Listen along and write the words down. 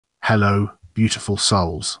Hello, beautiful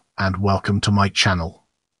souls, and welcome to my channel.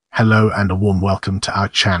 Hello and a warm welcome to our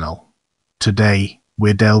channel. Today,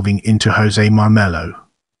 we're delving into José María Melo.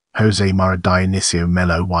 José María Dionisio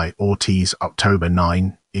Melo y Ortiz, October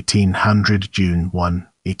 9, 1800 June 1,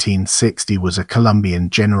 1860 was a Colombian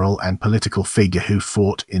general and political figure who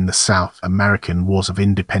fought in the South American Wars of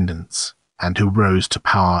Independence, and who rose to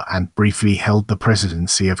power and briefly held the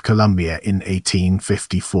presidency of Colombia in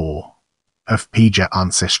 1854. Of Pijao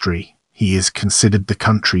ancestry, he is considered the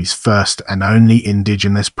country's first and only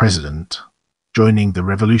indigenous president. Joining the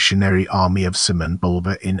Revolutionary Army of Simón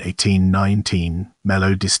Bolívar in 1819,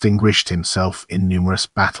 Melo distinguished himself in numerous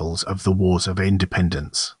battles of the Wars of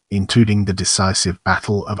Independence, including the decisive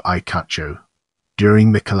Battle of Ayacucho.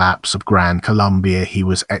 During the collapse of Gran Colombia, he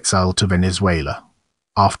was exiled to Venezuela.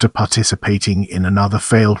 After participating in another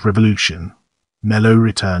failed revolution, Melo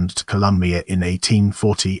returned to Colombia in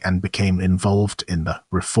 1840 and became involved in the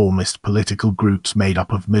reformist political groups made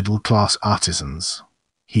up of middle-class artisans.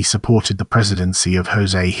 He supported the presidency of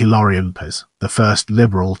José Hilario López, the first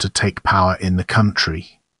liberal to take power in the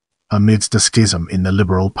country. Amidst a schism in the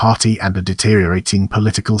Liberal Party and a deteriorating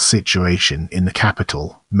political situation in the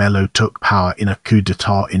capital, Melo took power in a coup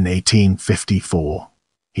d'état in 1854.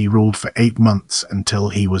 He ruled for 8 months until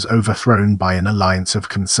he was overthrown by an alliance of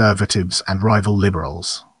conservatives and rival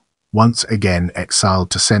liberals. Once again exiled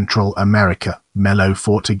to Central America, Melo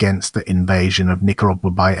fought against the invasion of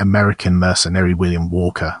Nicaragua by American mercenary William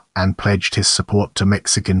Walker, and pledged his support to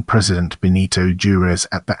Mexican President Benito Juárez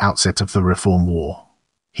at the outset of the Reform War.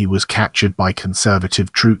 He was captured by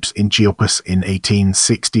conservative troops in Chiapas in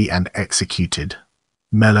 1860 and executed.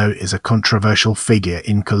 Melo is a controversial figure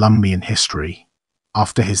in Colombian history.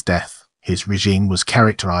 After his death, his regime was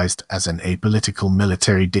characterized as an apolitical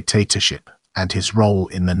military dictatorship, and his role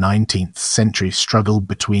in the 19th century struggle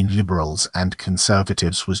between liberals and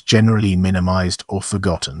conservatives was generally minimized or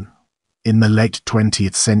forgotten. In the late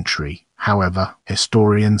 20th century, however,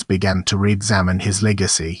 historians began to re-examine his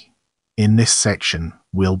legacy. In this section,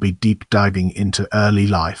 we'll be deep diving into early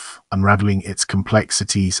life, unraveling its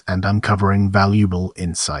complexities and uncovering valuable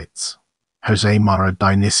insights. José María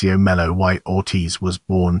Dionisio Melo y Ortiz was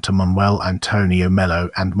born to Manuel Antonio Melo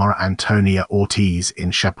and María Antonia Ortiz in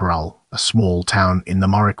Chaparral, a small town in the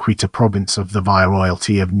Maracuita province of the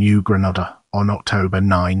Viceroyalty of New Granada, on October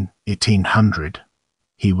 9, 1800.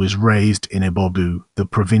 He was raised in Ibagué, the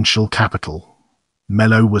provincial capital.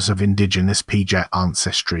 Melo was of indigenous Pijao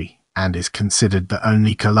ancestry, and is considered the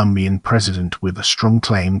only Colombian president with a strong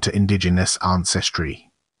claim to indigenous ancestry.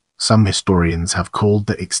 Some historians have called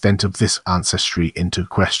the extent of this ancestry into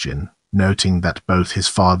question, noting that both his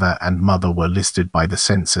father and mother were listed by the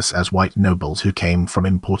census as white nobles who came from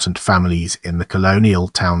important families in the colonial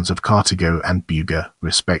towns of Cartago and Buga,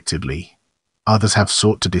 respectively. Others have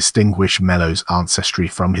sought to distinguish Melo's ancestry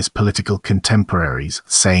from his political contemporaries,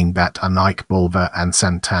 saying that unlike Bolívar and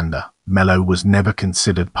Santander, Melo was never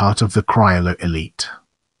considered part of the Criollo elite.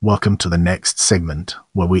 Welcome to the next segment,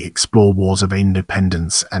 where we explore wars of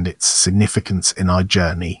independence and its significance in our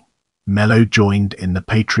journey. Melo joined in the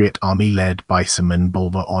Patriot Army led by Simón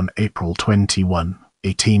Bolívar on April 21,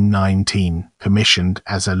 1819, commissioned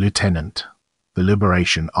as a lieutenant. The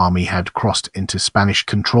Liberation Army had crossed into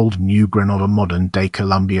Spanish-controlled New Granada, modern-day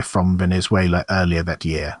Colombia, from Venezuela earlier that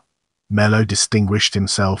year. Melo distinguished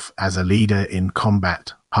himself as a leader in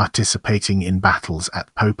combat, participating in battles at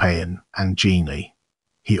Popayan and Geni.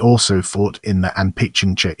 He also fought in the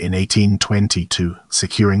Pichincha in 1822,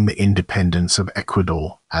 securing the independence of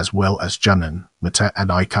Ecuador, as well as Junín, Mata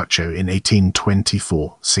and Ayacucho in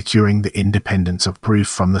 1824, securing the independence of Peru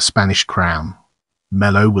from the Spanish crown.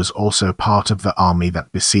 Melo was also part of the army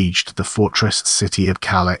that besieged the fortress city of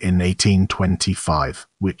Cala in 1825,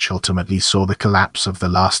 which ultimately saw the collapse of the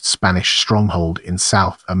last Spanish stronghold in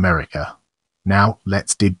South America. Now,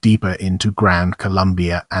 let's dig deeper into Gran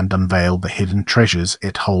Colombia and unveil the hidden treasures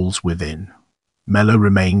it holds within. Melo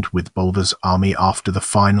remained with Bolívar's army after the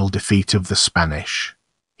final defeat of the Spanish.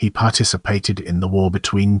 He participated in the war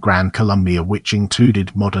between Gran Colombia, which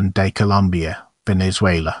included modern-day Colombia,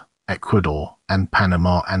 Venezuela, Ecuador, and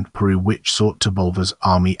Panama, and Peru, which sought to Bolívar's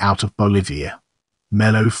army out of Bolivia.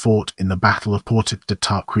 Melo fought in the Battle of Puerto de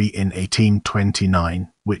Tarqui in 1829,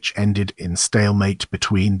 which ended in stalemate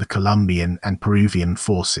between the Colombian and Peruvian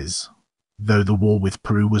forces. Though the war with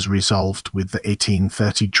Peru was resolved with the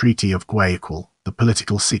 1830 Treaty of Guayaquil, the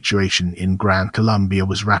political situation in Gran Colombia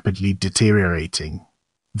was rapidly deteriorating.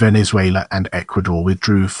 Venezuela and Ecuador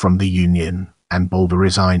withdrew from the Union, and Bolívar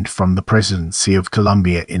resigned from the presidency of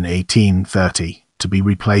Colombia in 1830. To be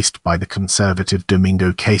replaced by the conservative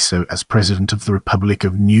Domingo Caso as president of the Republic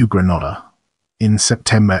of New Granada. In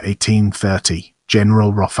September 1830,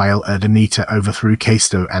 General Rafael Urdaneta overthrew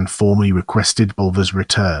Castro and formally requested Bolívar's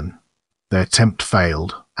return. The attempt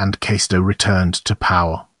failed, and Castro returned to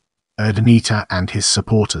power. Urdaneta and his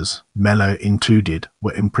supporters, Melo included,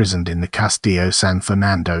 were imprisoned in the Castillo San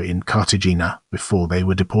Fernando in Cartagena before they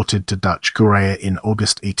were deported to Dutch Korea in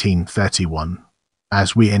August 1831.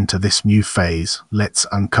 As we enter this new phase, let's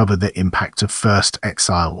uncover the impact of first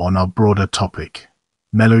exile on our broader topic.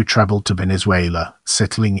 Melo traveled to Venezuela,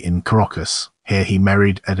 settling in Caracas. Here he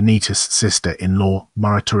married Urdaneta's sister-in-law,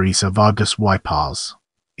 Maria Teresa Vargas y Paz.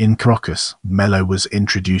 In Caracas, Melo was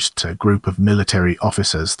introduced to a group of military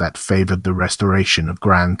officers that favored the restoration of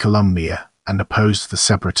Gran Colombia and opposed the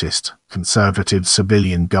separatist, conservative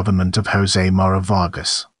civilian government of José María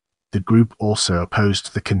Vargas. The group also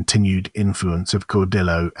opposed the continued influence of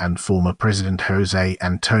Caudillo and former President José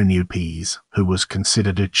Antonio Páez, who was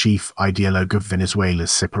considered a chief ideologue of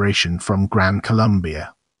Venezuela's separation from Gran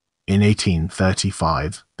Colombia. In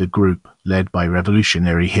 1835, the group, led by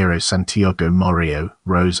revolutionary hero Santiago Morillo,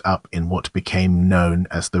 rose up in what became known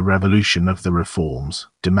as the Revolution of the Reforms,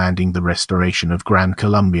 demanding the restoration of Gran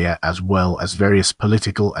Colombia as well as various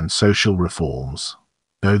political and social reforms.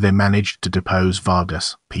 Though they managed to depose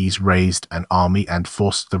Vargas, Páez raised an army and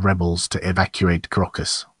forced the rebels to evacuate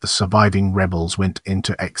Caracas. The surviving rebels went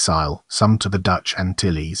into exile, some to the Dutch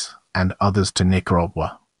Antilles, and others to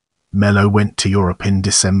Nicaragua. Melo went to Europe in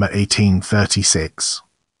December 1836.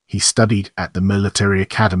 He studied at the military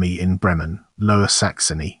academy in Bremen, Lower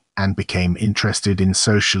Saxony, and became interested in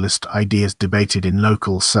socialist ideas debated in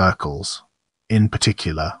local circles. In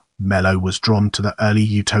particular, Melo was drawn to the early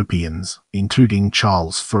utopians, including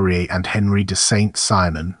Charles Fourier and Henry de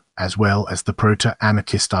Saint-Simon, as well as the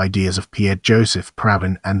proto-anarchist ideas of Pierre-Joseph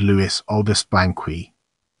Proudhon and Louis Auguste Blanqui.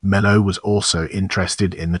 Melo was also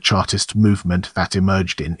interested in the Chartist movement that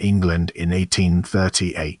emerged in England in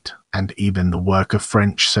 1838, and even the work of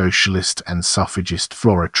French socialist and suffragist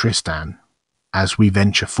Flora Tristan. As we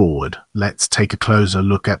venture forward, let's take a closer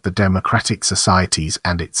look at the democratic societies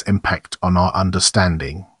and its impact on our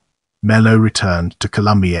understanding. Melo returned to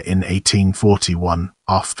Colombia in 1841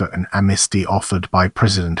 after an amnesty offered by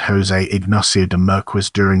President José Ignacio de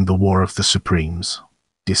Márquez during the War of the Supremes.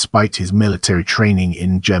 Despite his military training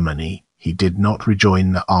in Germany, he did not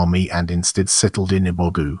rejoin the army and instead settled in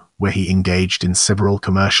Ibogu, where he engaged in several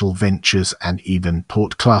commercial ventures and even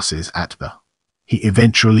taught classes at the. He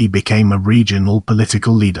eventually became a regional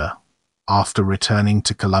political leader. After returning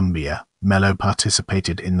to Colombia, Melo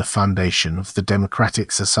participated in the foundation of the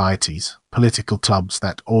democratic societies, political clubs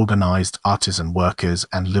that organized artisan workers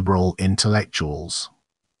and liberal intellectuals.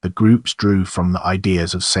 The groups drew from the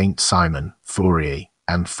ideas of Saint-Simon, Fourier,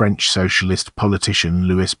 and French socialist politician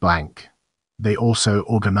Louis Blanc. They also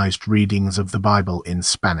organized readings of the Bible in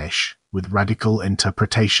Spanish, with radical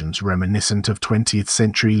interpretations reminiscent of 20th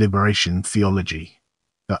century liberation theology.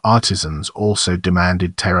 The artisans also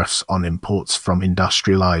demanded tariffs on imports from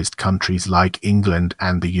industrialized countries like England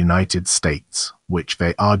and the United States, which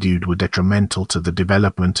they argued were detrimental to the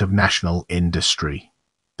development of national industry.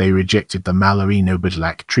 They rejected the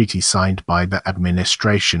Mallarino-Badlack Treaty signed by the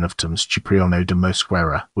administration of Tomás Cipriano de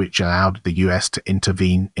Mosquera, which allowed the U.S. to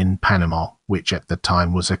intervene in Panama, which at the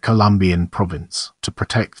time was a Colombian province, to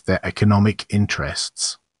protect their economic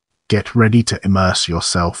interests. Get ready to immerse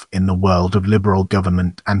yourself in the world of liberal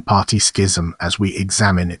government and party schism as we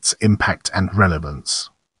examine its impact and relevance.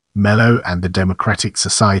 Melo and the democratic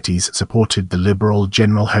societies supported the liberal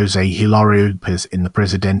General José Hilario López in the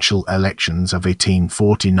presidential elections of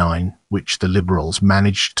 1849, which the liberals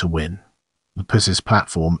managed to win. López's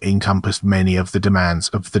platform encompassed many of the demands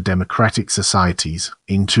of the democratic societies,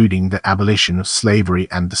 including the abolition of slavery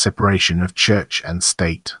and the separation of church and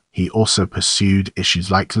state. He also pursued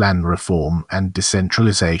issues like land reform and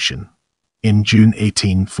decentralization. In June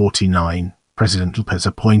 1849, President López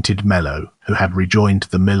appointed Melo, who had rejoined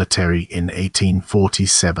the military in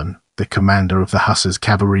 1847, the commander of the Hussars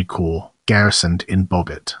Cavalry Corps, garrisoned in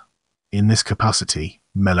Bogotá. In this capacity,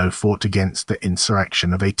 Melo fought against the insurrection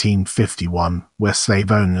of 1851, where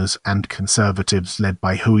slave owners and conservatives led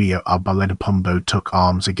by Julio Arboleda Pombo took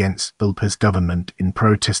arms against the López government in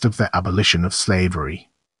protest of the abolition of slavery.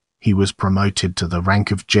 He was promoted to the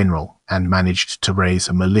rank of general and managed to raise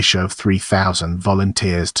a militia of 3,000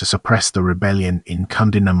 volunteers to suppress the rebellion in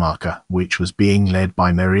Cundinamarca, which was being led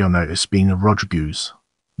by Mariano Espina Rodriguez.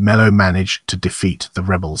 Melo managed to defeat the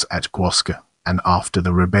rebels at Huasca, and after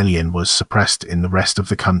the rebellion was suppressed in the rest of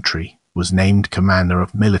the country, was named commander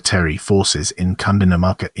of military forces in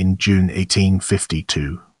Cundinamarca in June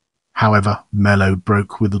 1852. However, Melo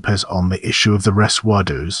broke with López on the issue of the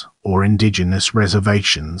resguardos, or indigenous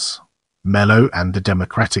reservations. Melo and the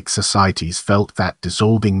democratic societies felt that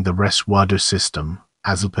dissolving the resguardo system,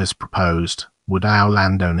 as Lopez proposed, would allow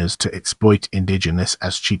landowners to exploit indigenous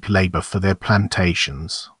as cheap labor for their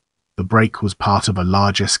plantations. The break was part of a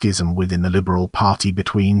larger schism within the Liberal Party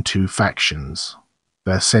between two factions.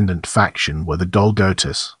 The ascendant faction were the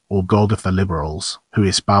Golgotas, or Golgotha liberals, who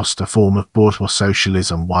espoused a form of bourgeois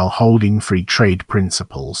socialism while holding free trade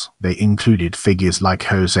principles. They included figures like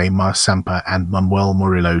José María and Manuel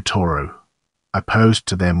Murillo Toro. Opposed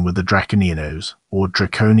to them were the Draconianos, or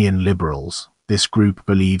draconian liberals. This group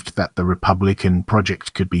believed that the Republican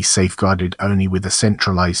project could be safeguarded only with a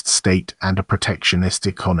centralized state and a protectionist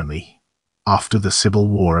economy. After the Civil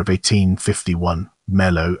War of 1851,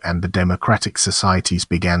 Melo and the democratic societies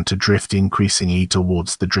began to drift increasingly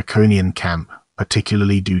towards the draconian camp,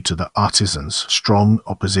 particularly due to the artisans' strong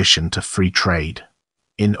opposition to free trade.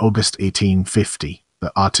 In August 1850,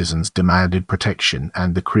 the artisans demanded protection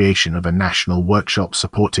and the creation of a national workshop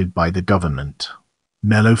supported by the government.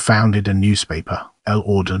 Melo founded a newspaper, El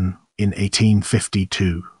Orden, in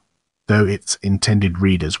 1852. Though its intended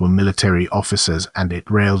readers were military officers and it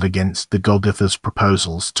railed against the Golgotha's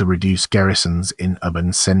proposals to reduce garrisons in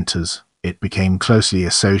urban centers, it became closely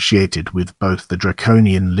associated with both the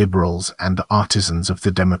draconian liberals and the artisans of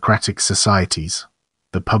the democratic societies.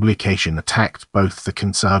 The publication attacked both the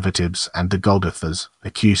conservatives and the Golgothas,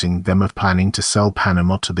 accusing them of planning to sell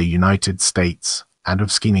Panama to the United States, and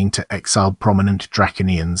of scheming to exile prominent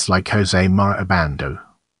Draconians like José María Obando.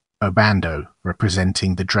 Obando,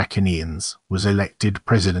 representing the Draconians, was elected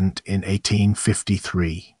president in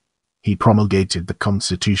 1853. He promulgated the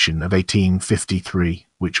Constitution of 1853,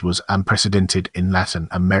 which was unprecedented in Latin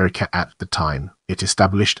America at the time. It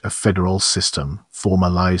established a federal system,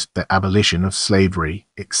 formalized the abolition of slavery,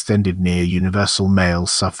 extended near universal male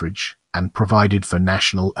suffrage, and provided for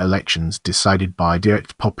national elections decided by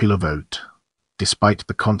direct popular vote. Despite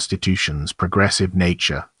the Constitution's progressive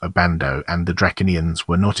nature, Obando and the Draconians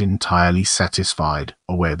were not entirely satisfied,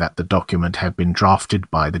 aware that the document had been drafted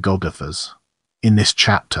by the Golgothas. In this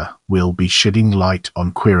chapter, we'll be shedding light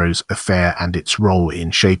on Quiro's affair and its role in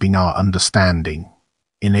shaping our understanding.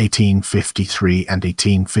 In 1853 and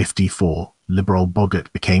 1854, liberal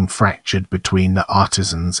Bogart became fractured between the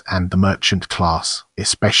artisans and the merchant class,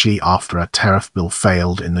 especially after a tariff bill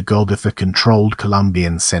failed in the Golgotha-controlled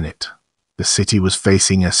Colombian Senate. The city was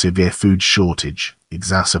facing a severe food shortage,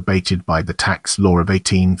 exacerbated by the tax law of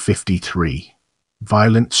 1853.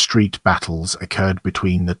 Violent street battles occurred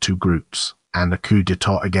between the two groups, and a coup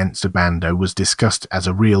d'etat against Obando was discussed as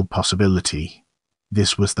a real possibility.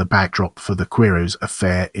 This was the backdrop for the Quiro's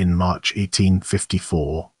affair in March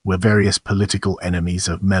 1854, where various political enemies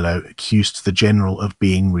of Melo accused the general of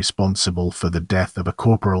being responsible for the death of a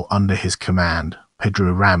corporal under his command,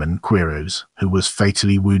 Pedro Ramon Quiros, who was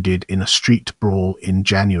fatally wounded in a street brawl in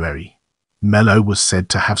January. Melo was said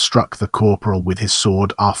to have struck the corporal with his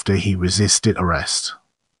sword after he resisted arrest.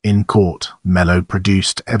 In court, Melo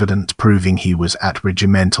produced evidence proving he was at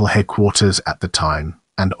regimental headquarters at the time,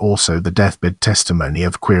 and also the deathbed testimony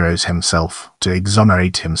of Quiros himself to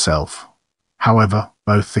exonerate himself. However,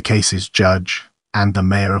 both the case's judge and the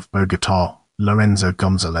mayor of Bogotá, Lorenzo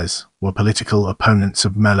González, were political opponents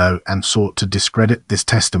of Melo and sought to discredit this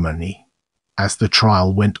testimony. As the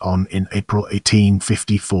trial went on in April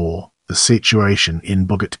 1854, the situation in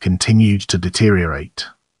Bogotá continued to deteriorate.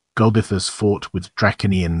 Golgothas fought with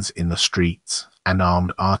Draconians in the streets, and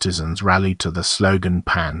armed artisans rallied to the slogan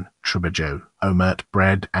Pan, Trabajo, Omert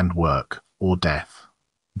bread and work, or death.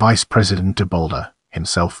 Vice President Ubaldo,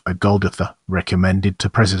 himself a Golgotha, recommended to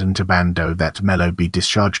President Obando that Melo be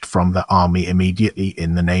discharged from the army immediately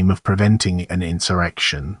in the name of preventing an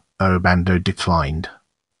insurrection. Obando declined.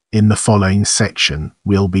 In the following section,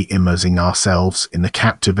 we'll be immersing ourselves in the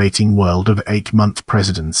captivating world of 8-month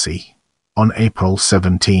presidency. On April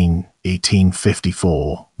 17,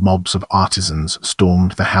 1854, mobs of artisans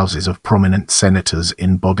stormed the houses of prominent senators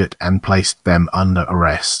in Bogotá and placed them under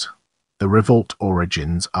arrest. The revolt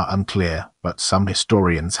origins are unclear, but some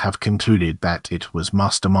historians have concluded that it was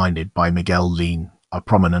masterminded by Miguel Lean, a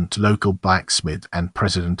prominent local blacksmith and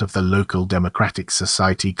president of the local Democratic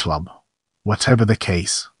Society Club. Whatever the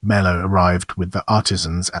case, Melo arrived with the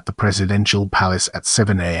artisans at the presidential palace at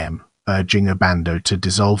 7 a.m., urging Obando to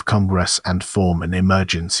dissolve Congress and form an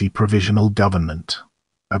emergency provisional government.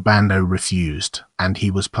 Obando refused, and he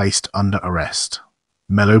was placed under arrest.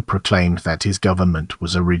 Melo proclaimed that his government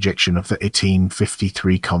was a rejection of the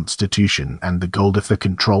 1853 Constitution and the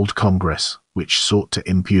Golgotha-controlled Congress, which sought to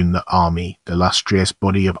impugn the army, the illustrious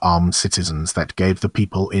body of armed citizens that gave the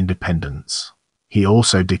people independence. He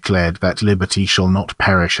also declared that liberty shall not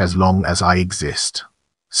perish as long as I exist.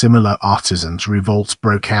 Similar artisans' revolts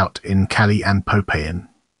broke out in Cali and Popayan,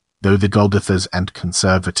 though the Golgothas and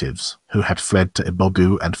conservatives, who had fled to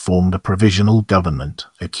Ibogu and formed a provisional government,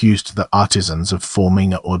 accused the artisans of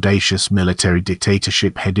forming an audacious military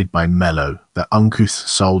dictatorship headed by Melo, the uncouth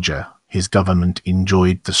soldier. His government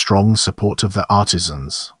enjoyed the strong support of the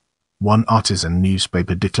artisans. One artisan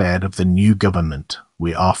newspaper declared of the new government,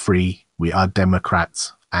 "We are free, we are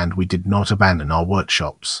democrats, and we did not abandon our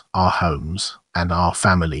workshops, our homes, and our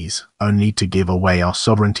families, only to give away our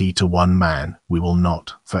sovereignty to one man. We will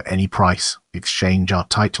not, for any price, exchange our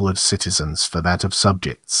title of citizens for that of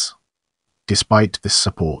subjects." Despite this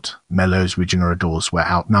support, Melo's regeneradores were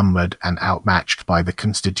outnumbered and outmatched by the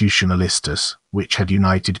Constitucionalistas, which had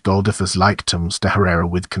united Golgothas like Toms de Herrera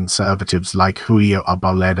with conservatives like Julio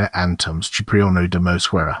Arboleda and Toms Cipriano de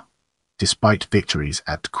Mosquera. Despite victories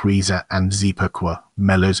at Cuiza and Zipaquirá,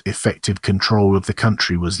 Melo's effective control of the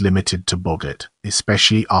country was limited to Bogotá,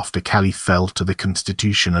 especially after Cali fell to the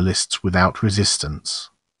Constitutionalists without resistance.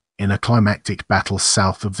 In a climactic battle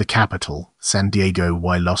south of the capital, San Diego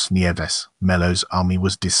y Los Nieves, Melo's army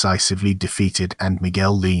was decisively defeated and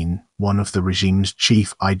Miguel Lean, one of the regime's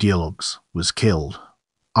chief ideologues, was killed.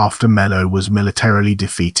 After Melo was militarily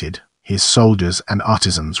defeated, his soldiers and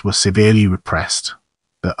artisans were severely repressed.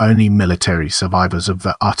 The only military survivors of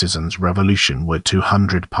the artisans' revolution were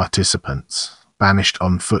 200 participants, banished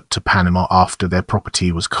on foot to Panama after their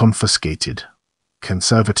property was confiscated.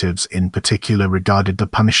 Conservatives in particular regarded the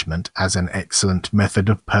punishment as an excellent method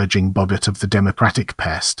of purging Bogotá of the democratic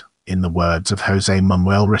pest, in the words of José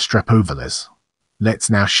Manuel Restrepo Vélez. Let's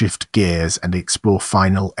now shift gears and explore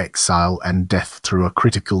final exile and death through a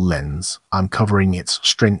critical lens, uncovering its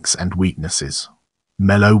strengths and weaknesses.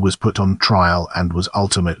 Melo was put on trial and was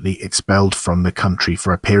ultimately expelled from the country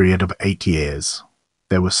for a period of 8 years.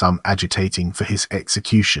 There was some agitating for his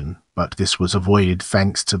execution, but this was avoided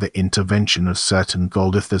thanks to the intervention of certain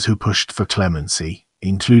Golgothas who pushed for clemency,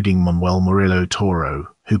 including Manuel Murillo Toro,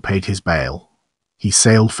 who paid his bail. He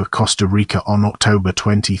sailed for Costa Rica on October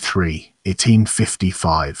 23,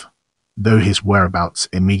 1855. Though his whereabouts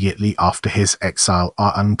immediately after his exile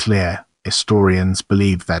are unclear, historians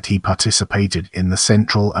believe that he participated in the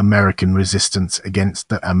Central American resistance against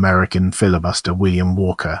the American filibuster William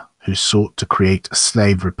Walker, who sought to create a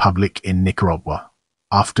slave republic in Nicaragua.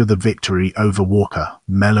 After the victory over Walker,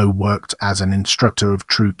 Melo worked as an instructor of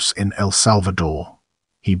troops in El Salvador.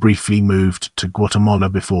 He briefly moved to Guatemala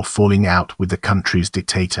before falling out with the country's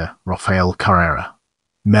dictator, Rafael Carrera.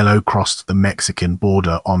 Melo crossed the Mexican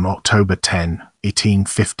border on October 10,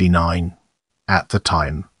 1859. At the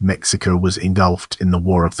time, Mexico was engulfed in the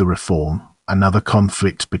War of the Reform, another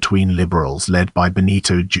conflict between liberals led by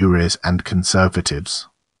Benito Juárez and conservatives.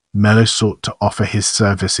 Melo sought to offer his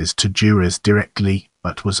services to Juárez directly,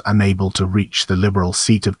 but was unable to reach the liberal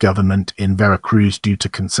seat of government in Veracruz due to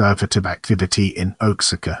conservative activity in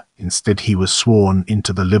Oaxaca. Instead, he was sworn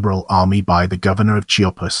into the liberal army by the governor of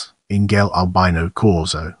Chiapas, Miguel Albino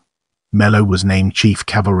Corzo. Melo was named chief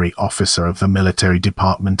cavalry officer of the military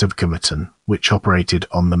department of Comitán, which operated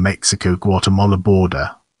on the Mexico-Guatemala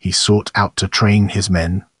border. He sought out to train his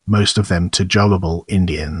men, most of them Tajolabal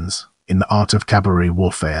Indians, in the art of cavalry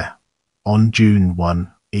warfare. On June 1,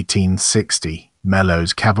 1860,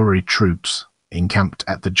 Melo's cavalry troops, encamped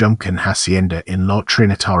at the Juncan Hacienda in La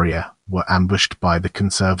Trinitaria, were ambushed by the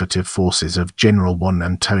conservative forces of General Juan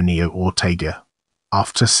Antonio Ortega.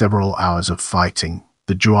 After several hours of fighting,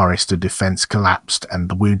 the Juarista defense collapsed and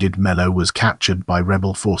the wounded Melo was captured by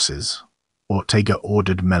rebel forces. Ortega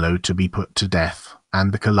ordered Melo to be put to death,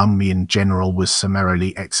 and the Colombian general was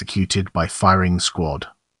summarily executed by firing squad.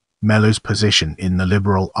 Melo's position in the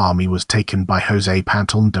liberal army was taken by José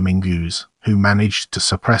Pantón Dominguez, who managed to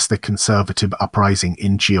suppress the conservative uprising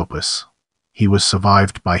in Chiapas. He was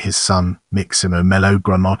survived by his son, Miximo Melo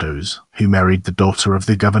Granados, who married the daughter of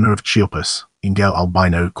the governor of Chiapas, Miguel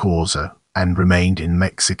Albino Corzo, and remained in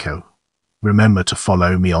Mexico. Remember to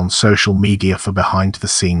follow me on social media for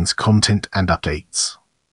behind-the-scenes content and updates.